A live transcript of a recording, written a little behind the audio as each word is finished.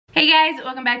Hey guys,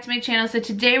 welcome back to my channel. So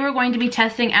today we're going to be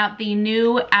testing out the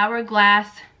new Hourglass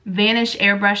Vanish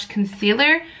Airbrush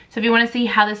Concealer. So if you want to see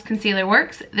how this concealer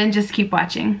works, then just keep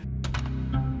watching.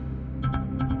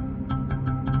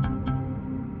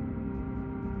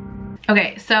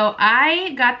 Okay, so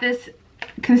I got this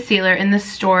concealer in the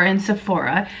store in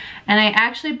Sephora, and I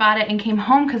actually bought it and came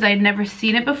home because I had never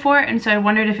seen it before, and so I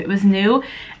wondered if it was new,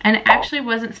 and it actually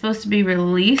wasn't supposed to be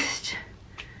released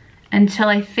until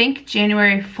I think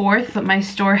January 4th, but my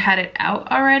store had it out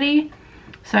already.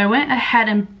 So I went ahead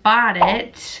and bought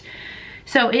it.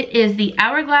 So it is the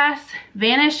Hourglass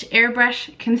Vanish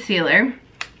Airbrush Concealer.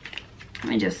 Let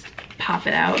me just pop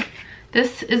it out.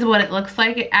 This is what it looks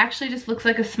like. It actually just looks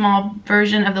like a small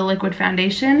version of the liquid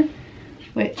foundation,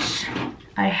 which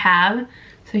I have.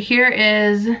 So here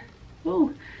is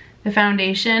the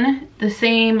foundation, the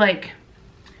same like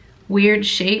weird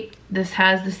shape. This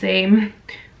has the same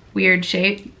weird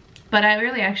shape, but I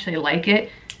really actually like it.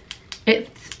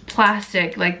 It's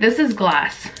plastic, like this is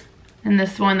glass, and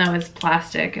this one though is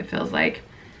plastic, it feels like,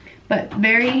 but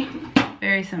very,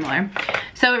 very similar.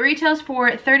 So it retails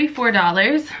for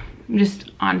 $34. I'm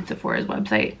just on Sephora's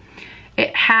website.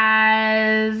 It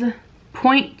has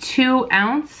 0.2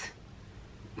 ounce,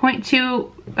 it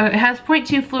has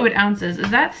 0.2 fluid ounces.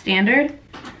 Is that standard?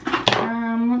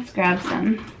 Let's grab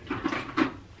some.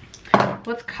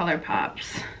 What's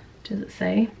ColourPop's? Does it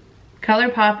say?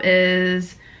 ColourPop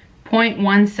is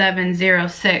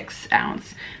 0.1706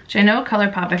 ounce, which I know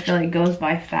ColourPop I feel like goes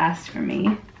by fast for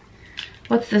me.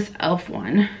 What's this e.l.f.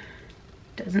 one?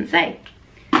 Doesn't say.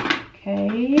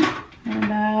 Okay, what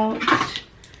about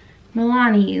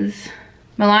Milani's?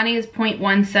 Milani's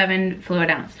 0.17 fluid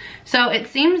ounce. So it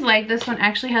seems like this one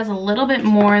actually has a little bit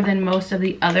more than most of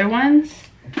the other ones.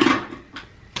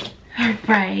 All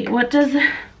right, what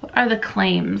are the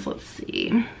claims? Let's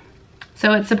see.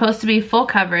 So it's supposed to be full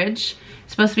coverage.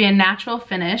 It's supposed to be a natural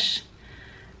finish.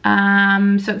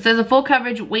 So it says a full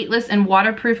coverage, weightless, and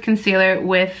waterproof concealer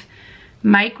with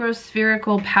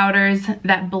microspherical powders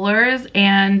that blurs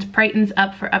and brightens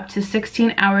up for up to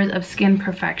 16 hours of skin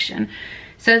perfection. It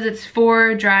says it's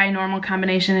for dry, normal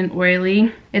combination, and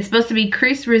oily. It's supposed to be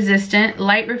crease resistant,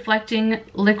 light reflecting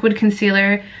liquid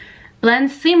concealer,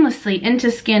 blends seamlessly into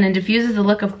skin and diffuses the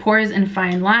look of pores and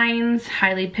fine lines.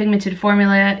 Highly pigmented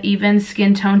formula, even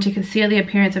skin tone to conceal the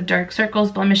appearance of dark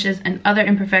circles, blemishes, and other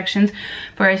imperfections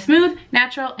for a smooth,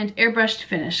 natural, and airbrushed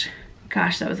finish.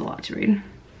 Gosh, that was a lot to read.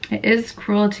 It is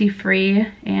cruelty-free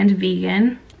and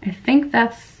vegan. I think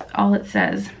that's all it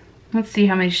says. Let's see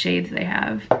how many shades they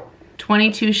have.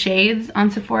 22 shades on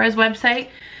Sephora's website.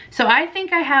 So I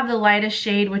think I have the lightest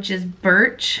shade, which is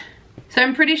Birch. So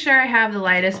I'm pretty sure I have the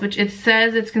lightest, which it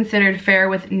says it's considered fair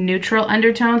with neutral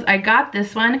undertones. I got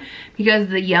this one because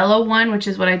the yellow one, which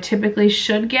is what I typically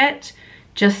should get,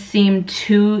 just seemed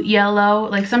too yellow.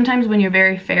 Like sometimes when you're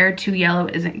very fair, too yellow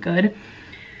isn't good.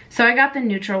 So I got the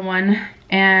neutral one,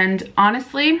 and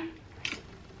honestly,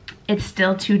 it's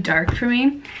still too dark for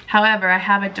me. However, I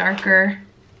have a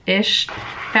darker-ish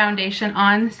foundation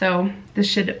on, so this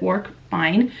should work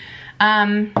fine.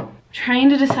 Trying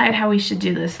to decide how we should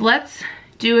do this. Let's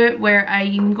do it where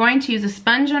I'm going to use a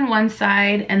sponge on one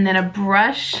side and then a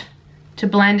brush to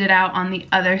blend it out on the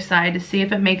other side to see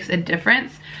if it makes a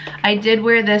difference. I did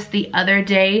wear this the other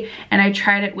day, and I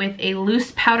tried it with a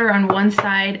loose powder on one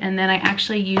side, and then I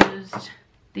actually used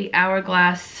the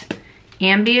Hourglass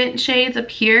ambient shades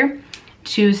up here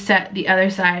to set the other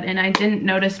side, and I didn't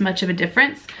notice much of a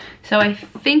difference. So I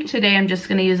think today I'm just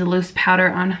gonna use a loose powder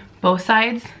on both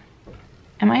sides.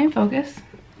 Am I in focus?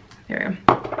 There we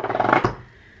go.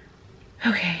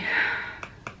 Okay.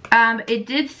 It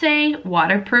did say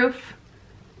waterproof.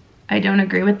 I don't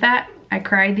agree with that. I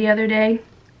cried the other day.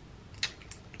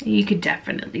 You could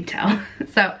definitely tell.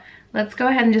 So let's go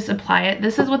ahead and just apply it.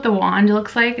 This is what the wand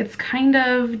looks like. It's kind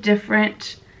of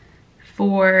different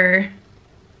for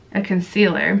a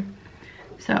concealer.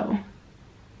 So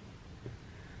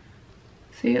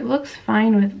see, it looks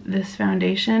fine with this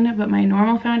foundation, but my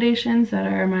normal foundations that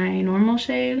are my normal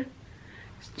shade,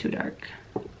 it's too dark.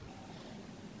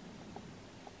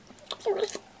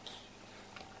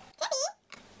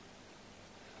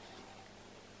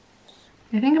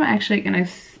 I think I'm actually gonna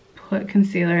put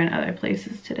concealer in other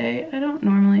places today. I don't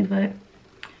normally, but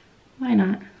why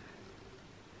not?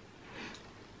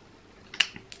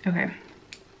 Okay.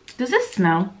 Does this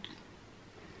smell?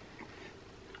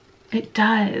 It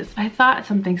does. I thought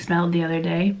something smelled the other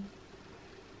day.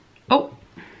 Oh,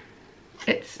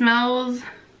 it smells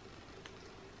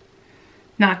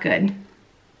not good.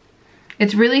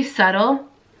 It's really subtle,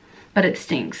 but it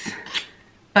stinks.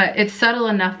 but it's subtle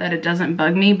enough that it doesn't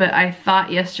bug me. But I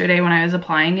thought yesterday when I was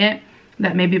applying it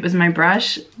that maybe it was my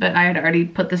brush, but I had already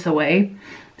put this away.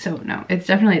 So no, it's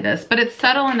definitely this, but it's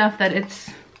subtle enough that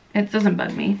it doesn't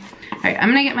bug me. All right, I'm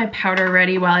gonna get my powder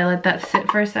ready while I let that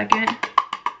sit for a second.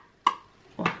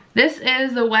 This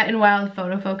is the Wet n Wild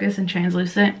Photo Focus and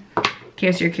Translucent. In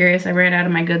case you're curious, I ran out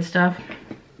of my good stuff.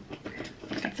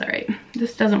 That's all right.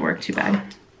 This doesn't work too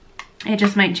bad. It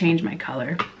just might change my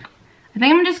color. I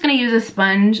think I'm just gonna use a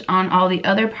sponge on all the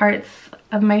other parts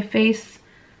of my face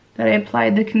that I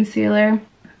applied the concealer.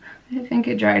 I think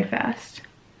it dried fast.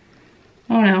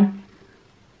 Oh no.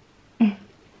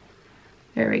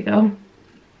 There we go.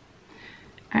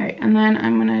 All right, and then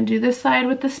I'm gonna do this side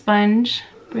with the sponge,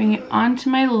 bring it onto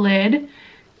my lid.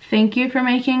 Thank you for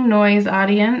making noise,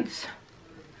 audience.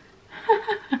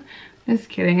 Just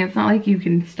kidding, it's not like you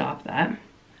can stop that.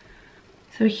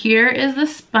 So here is the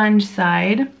sponge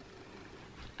side.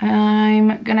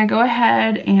 I'm gonna go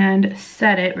ahead and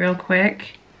set it real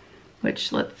quick,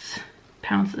 which let's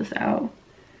pounce this out.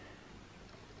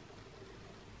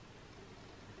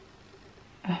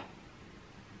 Oh.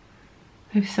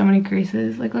 I have so many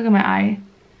creases. Like, look at my eye.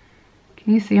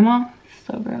 Can you see them all? It's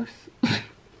so gross.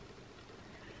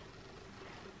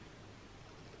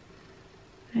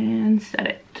 And set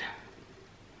it.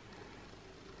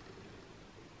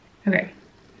 Okay,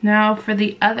 now for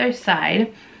the other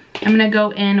side, I'm gonna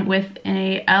go in with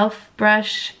a e.l.f.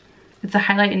 brush. It's a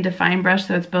highlight and define brush,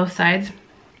 so it's both sides.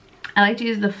 I like to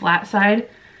use the flat side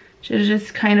to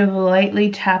just kind of lightly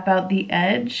tap out the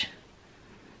edge.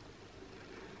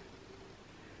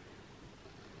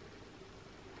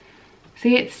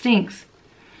 See, it stinks.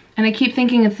 And I keep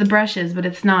thinking it's the brushes, but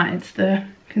it's not, it's the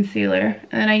concealer.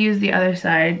 And then I use the other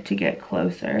side to get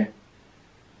closer.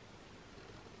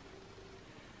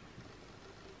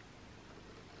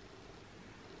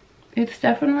 It's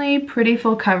definitely pretty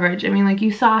full coverage. I mean, like,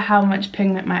 you saw how much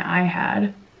pigment my eye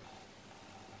had.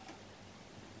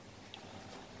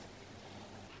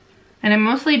 And I'm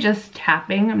mostly just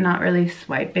tapping. I'm not really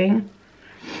swiping.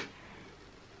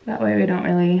 That way we don't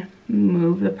really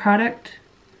move the product.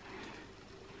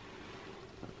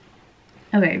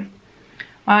 Okay.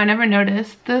 Wow, I never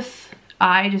noticed this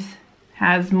eye just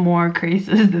has more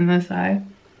creases than this eye.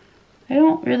 I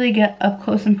don't really get up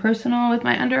close and personal with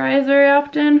my under eyes very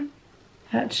often.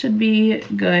 That should be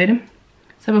good.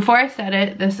 So before I set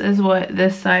it, this is what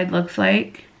this side looks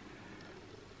like.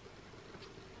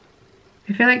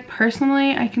 I feel like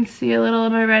personally I can see a little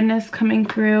of my redness coming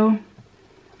through,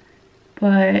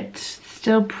 but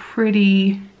still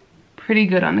pretty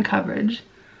good on the coverage.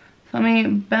 So let me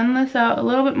bend this out a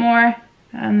little bit more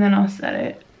and then I'll set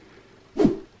it.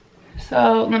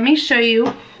 So let me show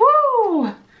you,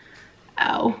 whoo!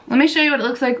 Ow. Let me show you what it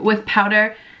looks like with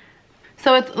powder.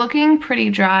 So it's looking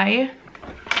pretty dry,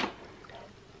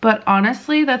 but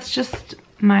honestly, that's just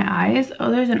my eyes. Oh,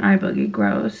 there's an eye boogie,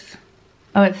 gross.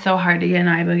 Oh, it's so hard to get an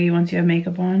eye boogie once you have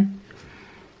makeup on.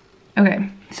 Okay,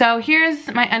 so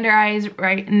here's my under eyes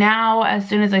right now as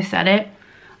soon as I set it.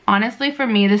 Honestly, for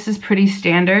me, this is pretty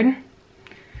standard.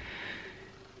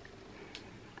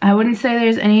 I wouldn't say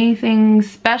there's anything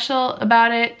special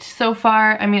about it so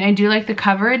far. I mean, I do like the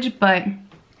coverage, but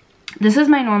this is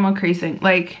my normal creasing.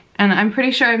 Like, and I'm pretty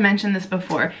sure I've mentioned this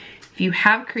before. If you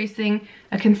have creasing,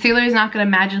 a concealer is not gonna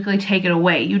magically take it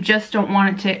away. You just don't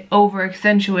want it to over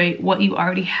accentuate what you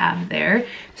already have there.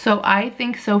 So I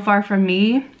think so far for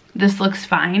me, this looks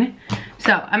fine.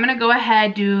 So I'm gonna go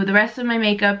ahead, do the rest of my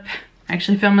makeup,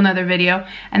 actually film another video,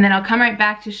 and then I'll come right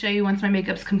back to show you once my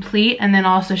makeup's complete, and then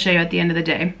I'll also show you at the end of the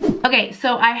day. Okay,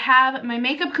 so I have my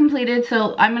makeup completed,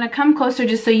 so I'm gonna come closer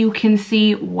just so you can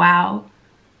see, wow.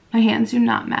 My hands do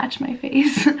not match my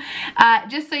face.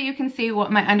 Just so you can see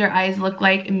what my under eyes look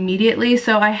like immediately.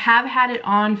 So I have had it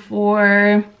on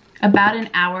for about an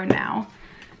hour now.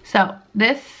 So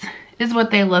this is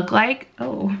what they look like.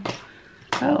 Oh,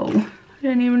 I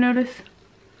didn't even notice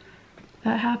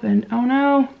that happened. Oh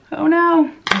no, oh no.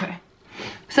 Okay,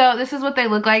 so this is what they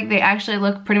look like. They actually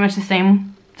look pretty much the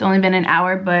same. It's only been an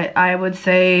hour, but I would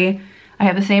say I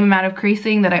have the same amount of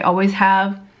creasing that I always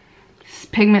have.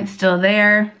 Pigment's still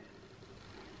there.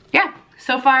 Yeah,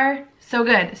 so far, so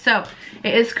good. So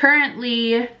it is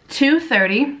currently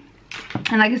 2:30.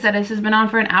 And like I said, this has been on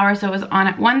for an hour, so it was on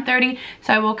at 1:30.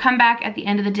 So I will come back at the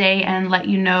end of the day and let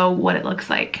you know what it looks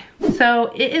like.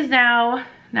 So it is now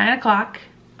 9 o'clock.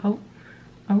 Oh,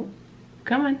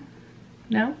 come on.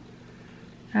 No?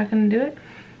 Not gonna do it?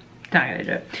 Not gonna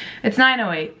do it. It's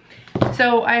 9:08.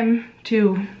 So I'm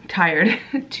too tired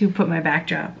to put my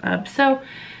backdrop up. So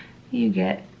you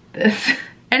get this.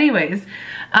 Anyways,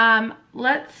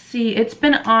 let's see. It's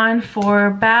been on for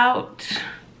about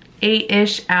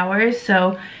 8-ish hours,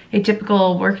 so a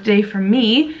typical work day for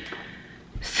me.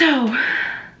 So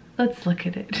let's look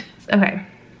at it. Okay,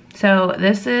 so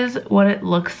this is what it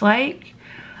looks like.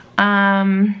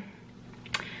 I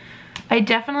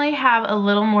definitely have a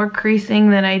little more creasing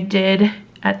than I did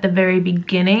at the very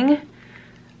beginning.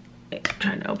 I'm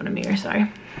trying to open a mirror,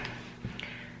 sorry.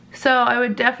 So I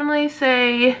would definitely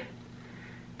say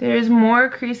there's more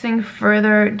creasing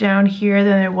further down here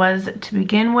than there was to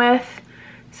begin with.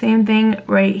 Same thing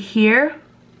right here.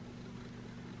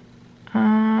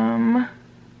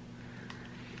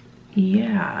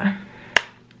 Yeah.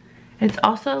 It's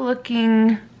also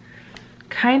looking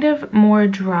kind of more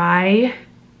dry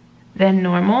than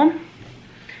normal.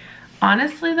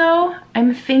 Honestly though,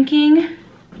 I'm thinking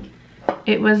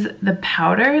it was the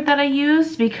powder that I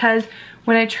used, because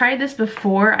when I tried this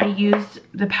before, I used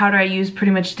the powder I use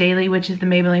pretty much daily, which is the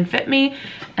Maybelline Fit Me,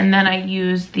 and then I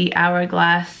used the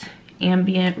Hourglass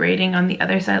ambient rating on the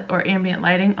other side, or ambient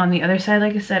lighting on the other side,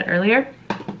 like I said earlier,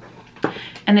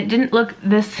 and it didn't look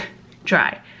this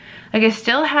dry. Like, I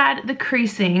still had the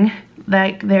creasing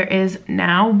like there is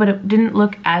now, but it didn't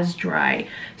look as dry.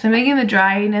 So I'm thinking the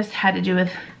dryness had to do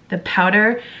with the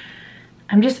powder.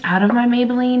 I'm just out of my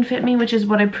Maybelline Fit Me, which is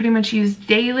what I pretty much use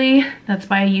daily. That's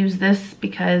why I use this,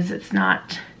 because it's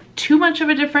not too much of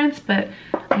a difference, but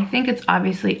I think it's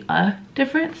obviously a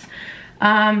difference.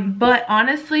 But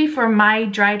honestly, for my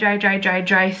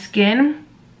dry skin,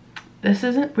 this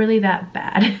isn't really that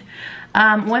bad.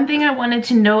 One thing I wanted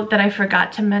to note that I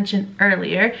forgot to mention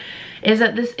earlier is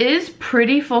that this is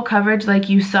pretty full coverage like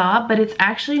you saw, but it's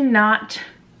actually not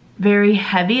very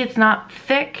heavy. It's not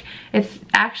thick. It's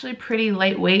actually pretty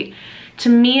lightweight. To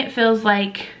me, it feels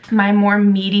like my more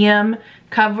medium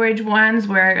coverage ones,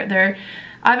 where they're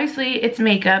obviously it's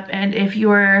makeup, and if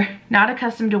you're not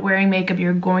accustomed to wearing makeup,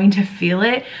 you're going to feel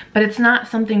it, but it's not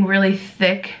something really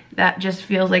thick that just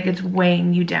feels like it's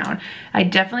weighing you down. I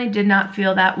definitely did not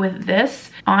feel that with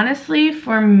this. Honestly,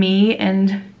 for me,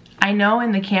 and I know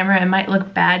in the camera it might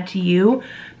look bad to you,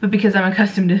 but because I'm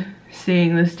accustomed to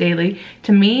seeing this daily,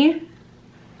 to me,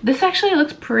 this actually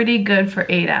looks pretty good for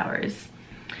 8 hours,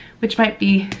 which might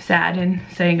be sad and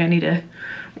saying I need to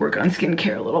work on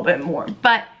skincare a little bit more.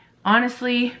 But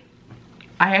honestly,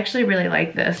 I actually really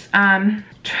like this.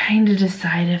 Trying to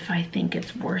decide if I think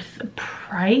it's worth the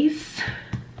price.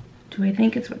 Do I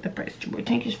think it's worth the price? Do I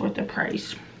think it's worth the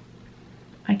price?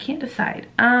 I can't decide.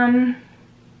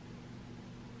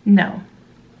 No.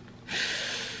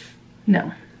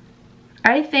 No.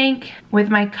 I think with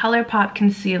my ColourPop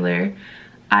concealer,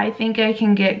 I think I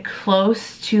can get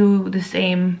close to the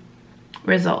same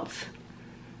results.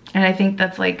 And I think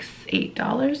that's like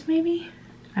 $8 maybe?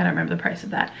 I don't remember the price of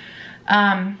that.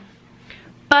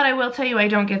 But I will tell you, I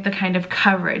don't get the kind of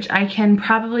coverage. I can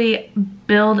probably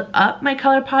build up my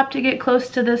ColourPop to get close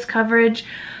to this coverage,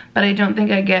 but I don't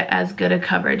think I get as good a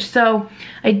coverage. So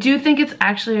I do think it's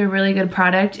actually a really good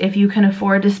product. If you can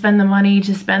afford to spend the money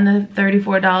to spend the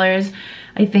 $34,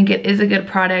 I think it is a good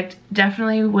product.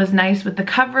 Definitely was nice with the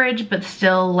coverage, but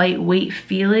still lightweight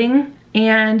feeling.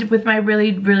 And with my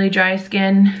really dry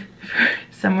skin, for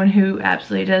someone who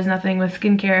absolutely does nothing with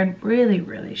skincare and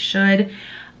really should,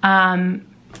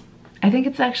 I think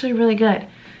it's actually really good.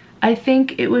 I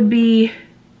think it would be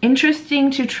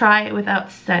interesting to try it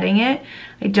without setting it.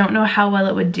 I don't know how well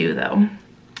it would do though.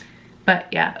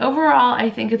 But yeah, overall,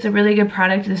 I think it's a really good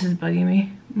product. This is bugging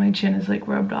me. My chin is like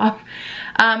rubbed off.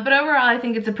 But overall, I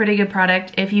think it's a pretty good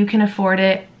product. If you can afford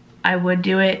it, I would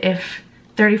do it. If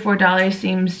 $34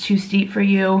 seems too steep for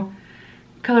you,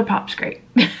 ColourPop's great.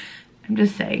 I'm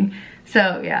just saying.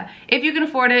 So yeah, if you can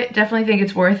afford it, definitely think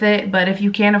it's worth it. But if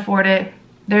you can't afford it,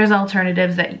 there's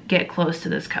alternatives that get close to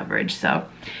this coverage. So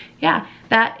yeah,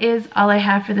 that is all I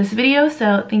have for this video.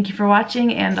 So thank you for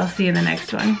watching, and I'll see you in the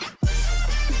next one.